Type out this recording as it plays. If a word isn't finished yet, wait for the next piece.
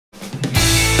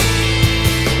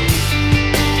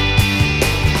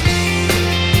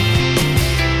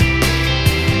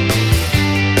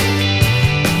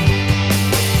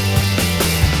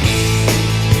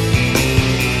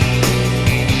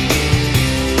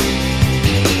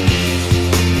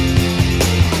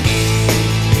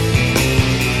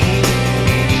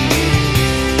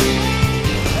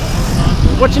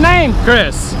What's your name?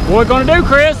 Chris. What are we gonna do,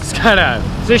 Chris? Skydive.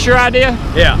 Is this your idea?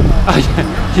 Yeah.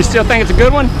 You still think it's a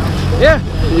good one? Yeah.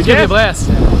 It's gonna be a blast.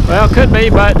 Well, could be,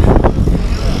 but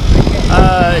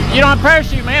you don't have a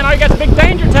parachute, man. All you got is a big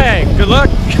danger tag. Good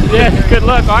luck. Yeah, good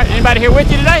luck. All right, anybody here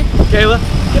with you today? Kayla.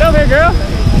 Get over here, girl.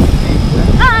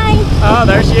 Hi. Oh,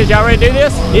 there she is. Y'all ready to do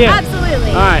this? Yeah.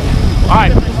 Absolutely. All right. All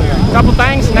right. Couple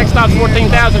things. Next stop's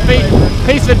 14,000 feet.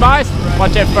 Piece of advice: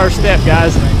 watch that first step,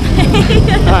 guys. All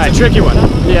right. It's a tricky one.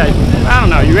 Yeah. I don't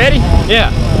know. You ready?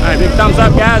 Yeah. All right. Big thumbs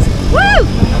up, guys. Woo!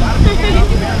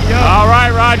 All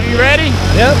right, Roger. You ready?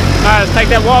 Yep. All right. Let's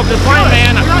take that walk to the plane,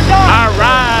 man. Our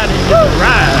ride is just a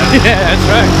ride. Yeah, that's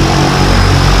right.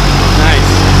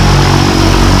 Nice.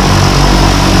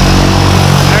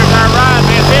 There's our ride,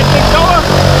 man. See that big door?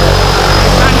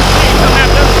 Trying to see coming out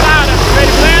the other side of it. You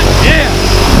ready for that? Yeah.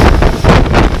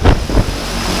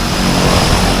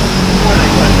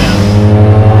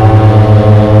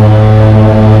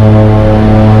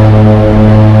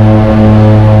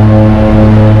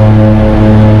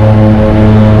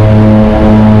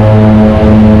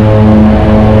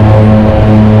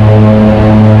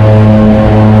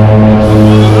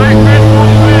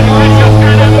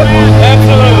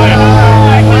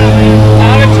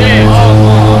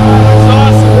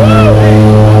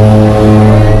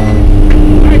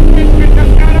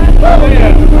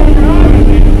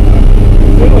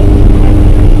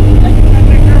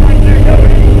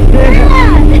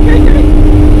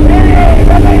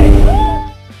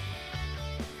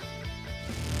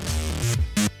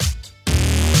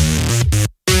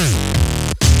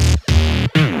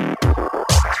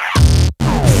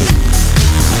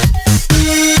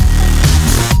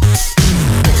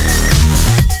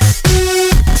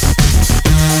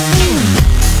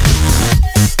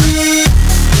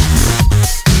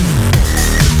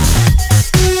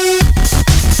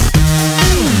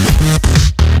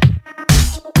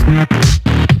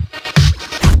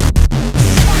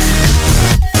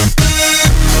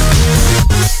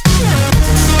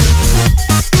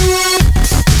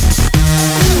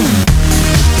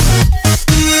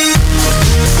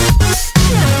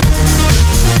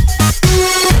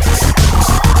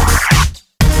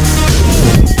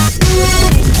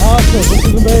 This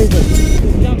is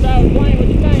amazing. Jumped out of the plane. What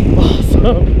do you think?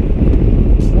 Awesome.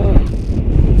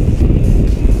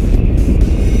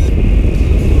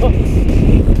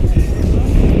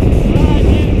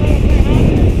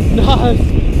 Nah,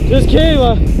 just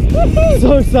Kayla.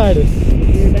 So excited.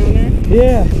 You're down there?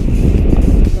 Yeah.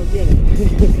 Go get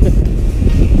it.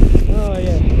 Oh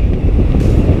yeah.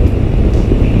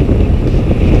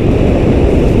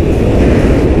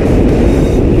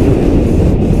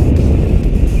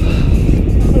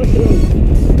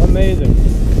 Amazing.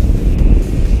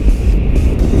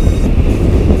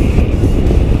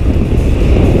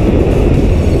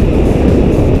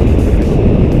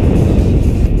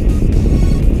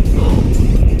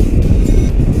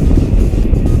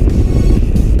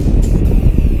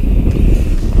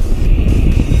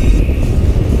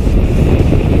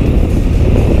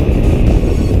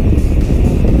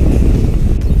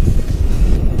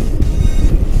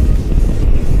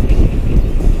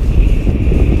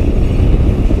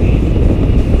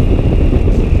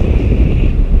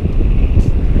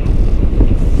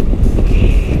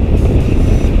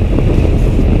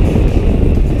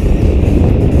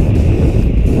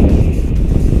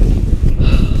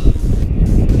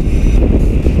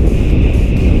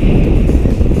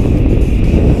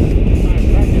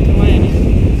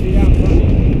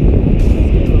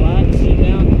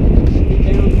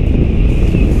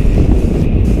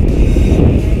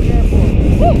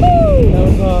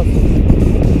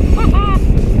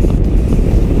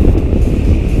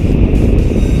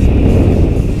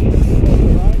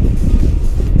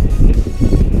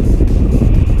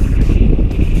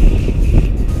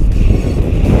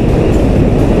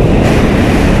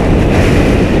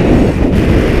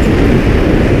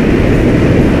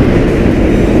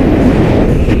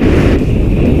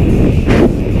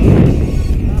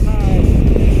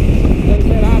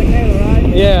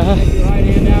 Yeah. Take your right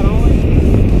hand out only.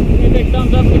 Give me a big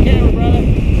thumbs up to the camera, brother.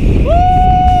 Woo!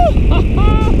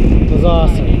 It was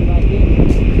awesome.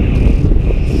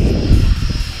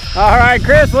 All right,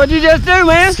 Chris, what'd you just do,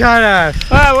 man?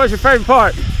 Skydive. All right, what's your favorite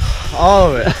part?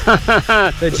 All of it.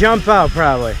 The jump out,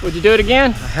 probably. Would you do it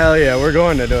again? Hell yeah, we're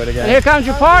going to do it again. And here comes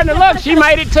your partner. Look, she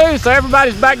made it too, so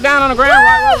everybody's back down on the ground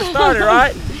right where we started,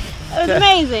 right? It was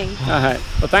amazing. All right.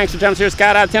 Well, thanks for jumping here at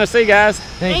Skydive, Tennessee, guys.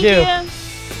 Thank you. Thank you.